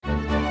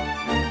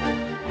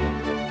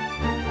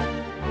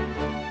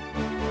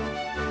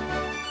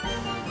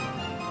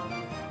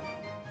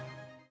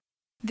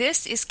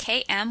This is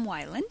K.M.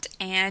 Weiland,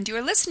 and you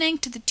are listening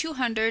to the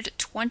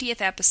 220th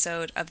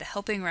episode of the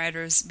Helping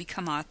Writers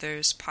Become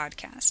Authors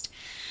podcast.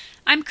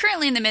 I'm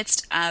currently in the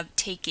midst of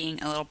taking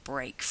a little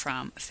break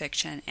from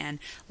fiction and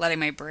letting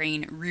my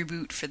brain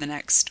reboot for the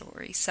next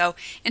story. So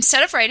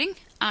instead of writing,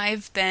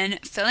 I've been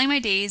filling my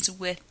days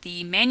with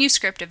the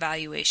manuscript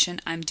evaluation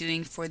I'm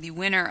doing for the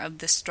winner of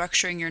the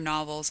Structuring Your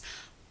Novels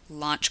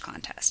launch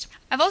contest.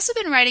 I've also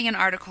been writing an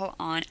article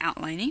on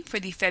outlining for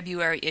the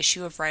February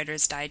issue of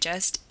Writer's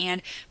Digest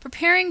and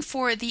preparing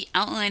for the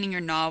Outlining Your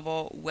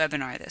Novel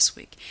webinar this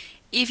week.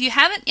 If you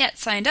haven't yet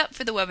signed up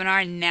for the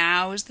webinar,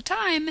 now is the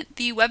time.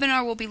 The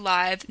webinar will be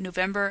live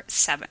November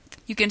 7th.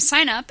 You can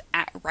sign up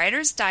at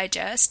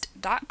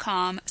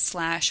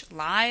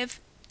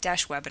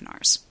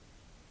writersdigest.com/live-webinars.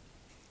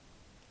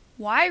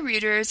 Why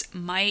readers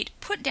might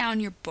put down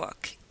your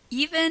book,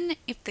 even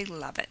if they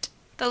love it.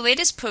 The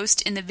latest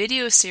post in the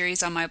video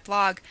series on my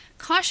blog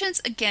cautions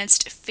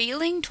against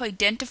failing to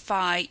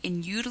identify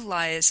and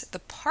utilize the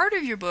part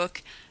of your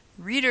book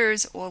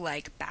readers will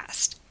like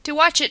best. To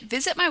watch it,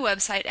 visit my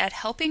website at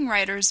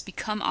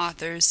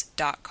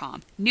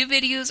helpingwritersbecomeauthors.com. New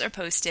videos are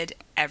posted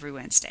every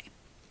Wednesday.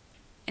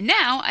 And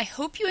now, I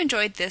hope you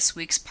enjoyed this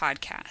week's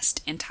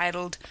podcast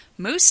entitled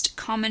Most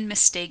Common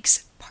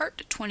Mistakes,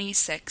 Part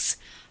 26,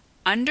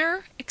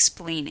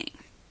 Under-Explaining.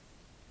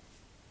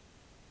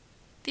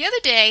 The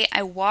other day,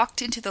 I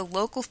walked into the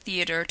local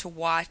theater to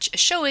watch a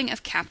showing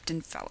of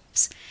Captain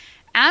Phillips.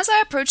 As I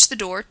approached the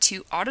door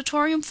to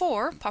Auditorium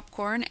 4,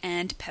 popcorn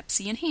and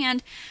Pepsi in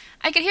hand,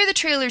 I could hear the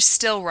trailers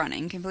still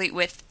running, complete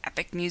with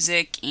epic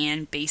music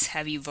and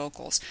bass-heavy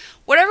vocals.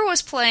 Whatever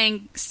was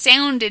playing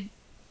sounded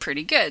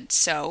pretty good,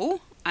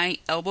 so I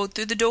elbowed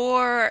through the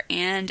door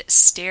and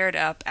stared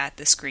up at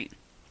the screen.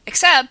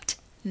 Except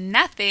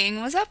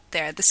nothing was up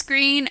there. The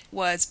screen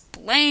was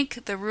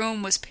blank, the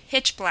room was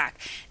pitch black.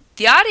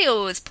 The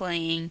audio was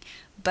playing,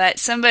 but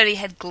somebody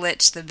had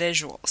glitched the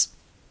visuals.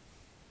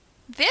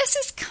 This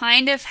is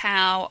kind of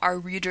how our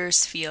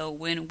readers feel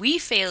when we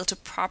fail to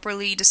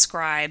properly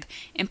describe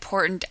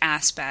important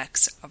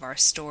aspects of our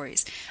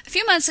stories. A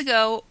few months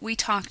ago, we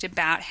talked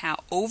about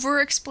how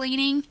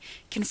over-explaining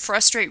can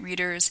frustrate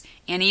readers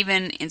and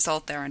even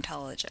insult their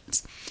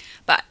intelligence.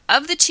 But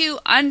of the two,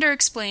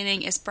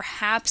 under-explaining is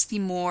perhaps the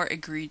more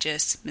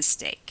egregious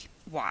mistake.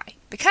 Why?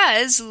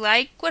 Because,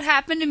 like what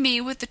happened to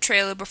me with the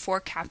trailer before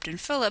Captain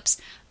Phillips,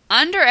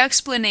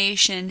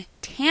 under-explanation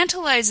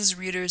tantalizes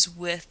readers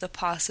with the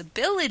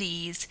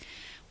possibilities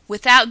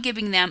without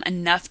giving them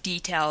enough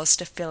details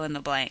to fill in the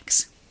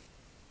blanks.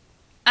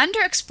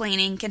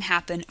 Under-explaining can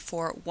happen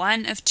for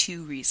one of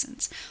two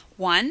reasons.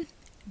 One,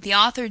 the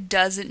author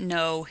doesn't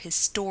know his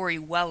story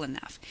well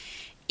enough.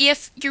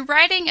 If you're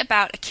writing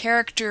about a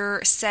character,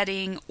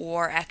 setting,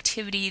 or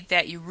activity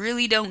that you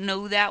really don't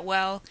know that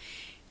well,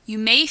 you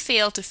may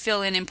fail to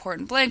fill in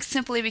important blanks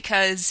simply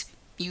because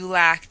you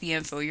lack the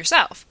info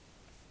yourself.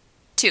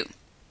 2.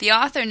 The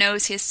author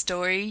knows his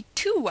story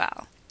too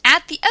well.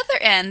 At the other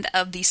end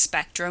of the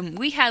spectrum,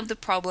 we have the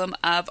problem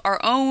of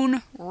our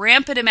own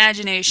rampant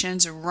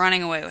imaginations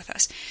running away with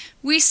us.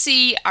 We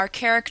see our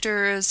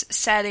characters,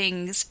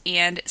 settings,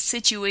 and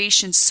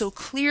situations so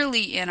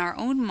clearly in our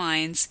own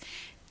minds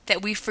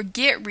that we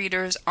forget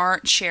readers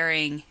aren't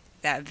sharing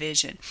that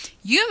vision.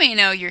 You may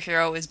know your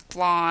hero is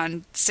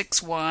blonde,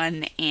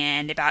 6'1",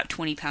 and about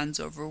 20 pounds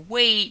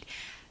overweight,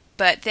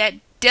 but that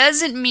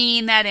doesn't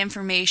mean that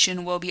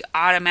information will be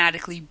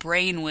automatically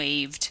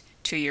brainwaved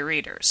to your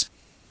readers.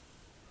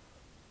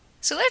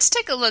 So let's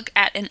take a look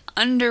at an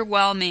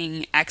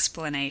underwhelming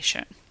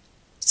explanation.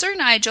 Sir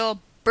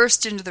Nigel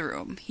burst into the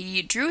room.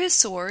 He drew his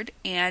sword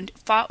and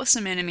fought with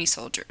some enemy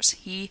soldiers.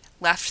 He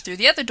left through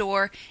the other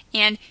door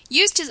and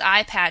used his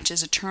eye patch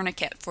as a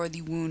tourniquet for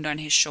the wound on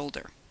his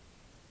shoulder.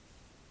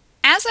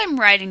 As I'm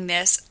writing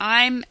this,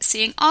 I'm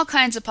seeing all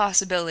kinds of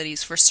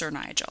possibilities for Sir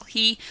Nigel.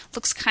 He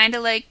looks kind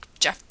of like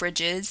Jeff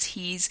Bridges.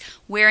 He's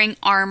wearing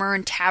armor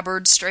and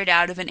tabard straight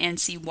out of an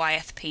N.C.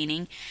 Wyeth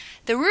painting.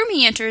 The room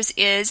he enters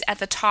is at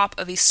the top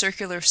of a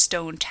circular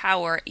stone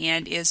tower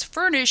and is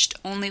furnished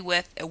only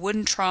with a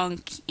wooden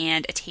trunk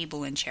and a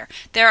table and chair.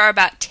 There are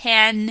about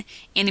 10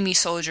 enemy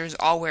soldiers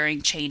all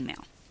wearing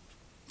chainmail.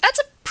 That's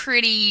a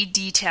pretty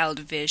detailed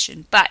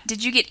vision, but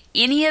did you get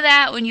any of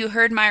that when you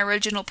heard my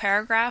original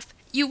paragraph?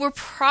 You were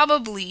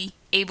probably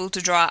able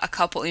to draw a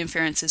couple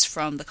inferences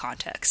from the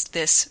context.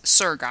 This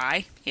Sir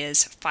guy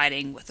is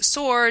fighting with a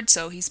sword,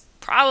 so he's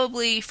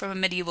probably from a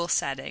medieval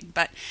setting,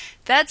 but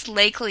that's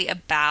likely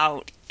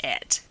about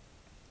it.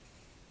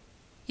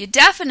 You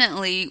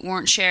definitely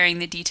weren't sharing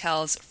the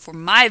details for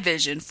my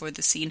vision for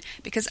the scene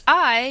because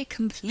I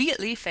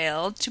completely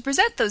failed to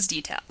present those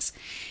details.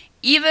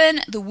 Even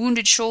the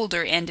wounded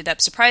shoulder ended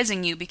up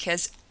surprising you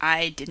because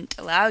I didn't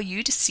allow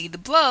you to see the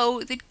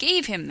blow that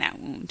gave him that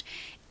wound.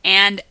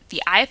 And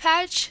the eye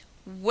patch?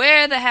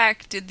 Where the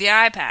heck did the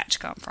eye patch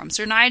come from?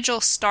 Sir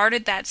Nigel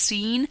started that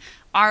scene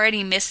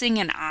already missing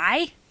an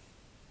eye?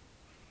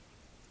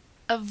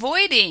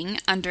 Avoiding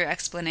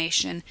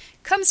under-explanation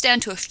comes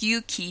down to a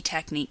few key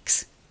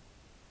techniques.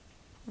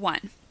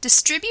 1.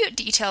 Distribute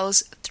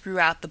details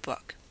throughout the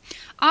book.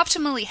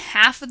 Optimally,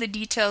 half of the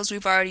details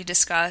we've already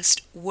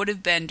discussed would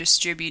have been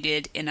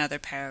distributed in other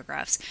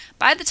paragraphs.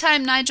 By the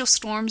time Nigel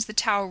storms the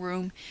tower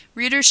room,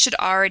 readers should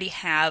already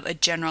have a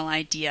general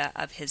idea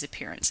of his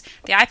appearance.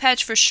 The eye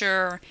patch for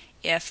sure,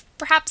 if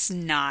perhaps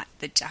not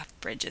the Jeff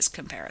Bridges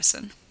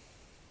comparison.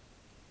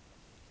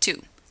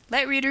 2.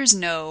 Let readers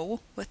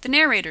know what the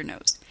narrator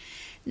knows.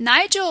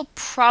 Nigel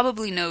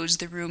probably knows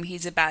the room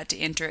he's about to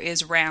enter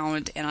is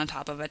round and on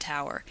top of a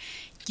tower.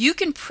 You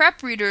can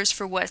prep readers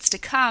for what's to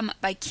come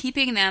by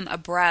keeping them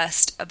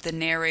abreast of the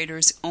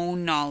narrator's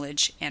own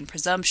knowledge and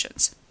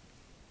presumptions.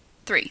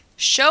 3.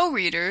 Show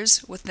readers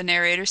what the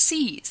narrator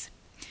sees.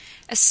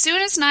 As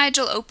soon as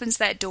Nigel opens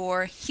that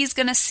door, he's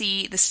going to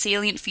see the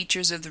salient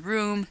features of the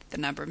room, the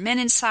number of men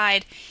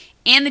inside,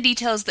 and the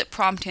details that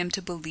prompt him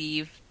to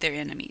believe they're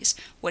enemies.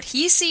 What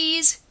he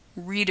sees,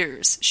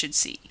 readers should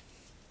see.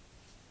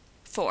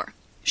 4.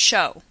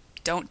 Show,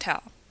 don't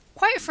tell.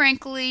 Quite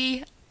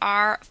frankly,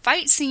 our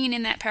fight scene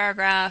in that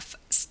paragraph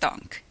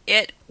stunk.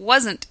 It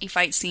wasn't a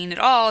fight scene at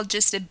all,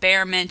 just a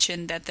bare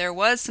mention that there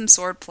was some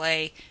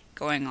swordplay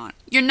going on.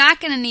 You're not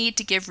going to need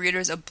to give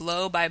readers a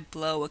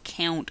blow-by-blow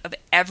account of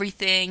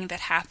everything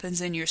that happens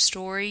in your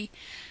story,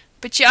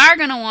 but you are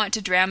going to want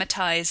to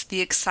dramatize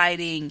the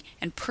exciting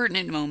and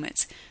pertinent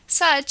moments,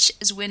 such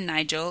as when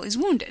Nigel is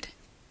wounded.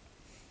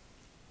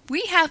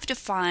 We have to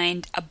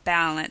find a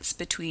balance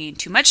between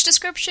too much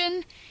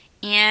description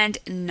and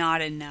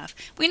not enough.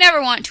 We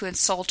never want to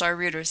insult our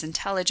readers'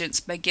 intelligence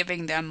by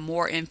giving them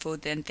more info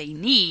than they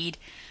need,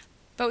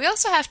 but we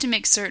also have to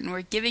make certain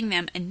we're giving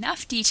them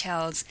enough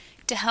details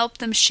to help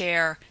them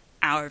share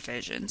our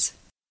visions.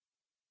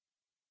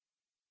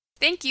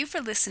 Thank you for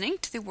listening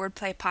to the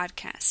Wordplay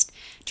Podcast.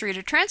 To read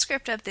a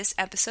transcript of this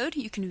episode,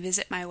 you can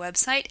visit my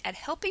website at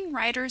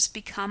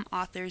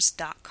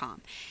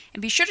helpingwritersbecomeauthors.com.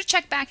 And be sure to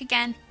check back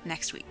again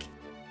next week.